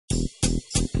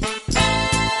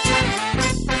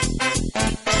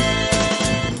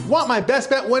want my best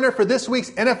bet winner for this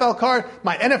week's NFL card?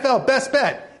 My NFL best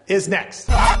bet is next.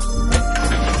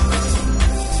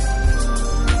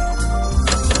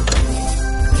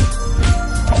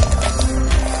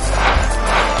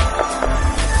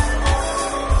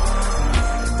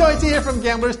 Tony T here from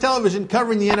Gamblers Television,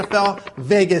 covering the NFL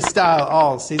Vegas style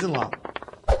all season long.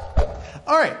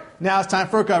 All right, now it's time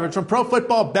for a coverage from Pro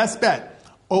Football Best Bet.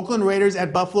 Oakland Raiders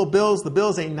at Buffalo Bills. The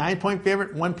Bills a 9-point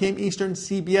favorite, 1 p.m. Eastern.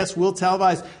 CBS will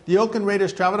televise. The Oakland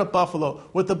Raiders travel to Buffalo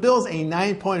with the Bills a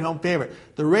 9-point home favorite.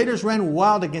 The Raiders ran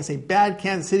wild against a bad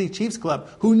Kansas City Chiefs club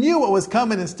who knew what was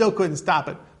coming and still couldn't stop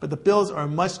it. But the Bills are a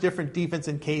much different defense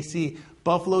than KC.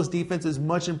 Buffalo's defense is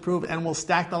much improved and will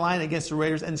stack the line against the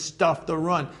Raiders and stuff the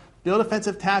run. Bill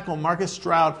defensive tackle Marcus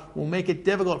Stroud will make it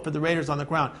difficult for the Raiders on the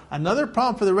ground. Another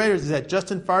problem for the Raiders is that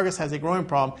Justin Fargas has a groin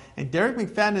problem, and Darren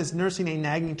McFadded is nursing a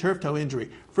nagging turf toe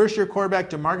injury. First-year quarterback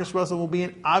JaMarcus Russell will be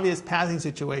in obvious passing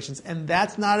situations, and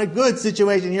that's not a good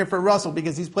situation here for Russell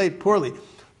because he's played poorly.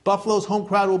 Buffalo's home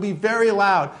crowd will be very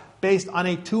loud based on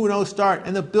a 2-0 start,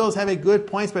 and the Bills have a good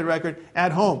point spread record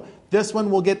at home. This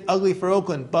one will get ugly for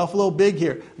Oakland. Buffalo big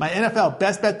here. My NFL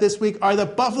best bet this week are the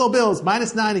Buffalo Bills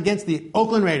 -9 against the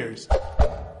Oakland Raiders.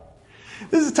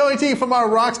 This is Tony T from our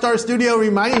Rockstar Studio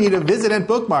reminding you to visit and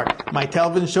bookmark my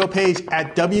television show page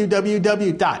at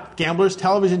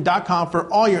www.gamblerstelevision.com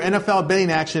for all your NFL betting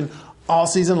action all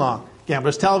season long.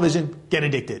 Gamblers Television, get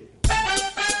addicted.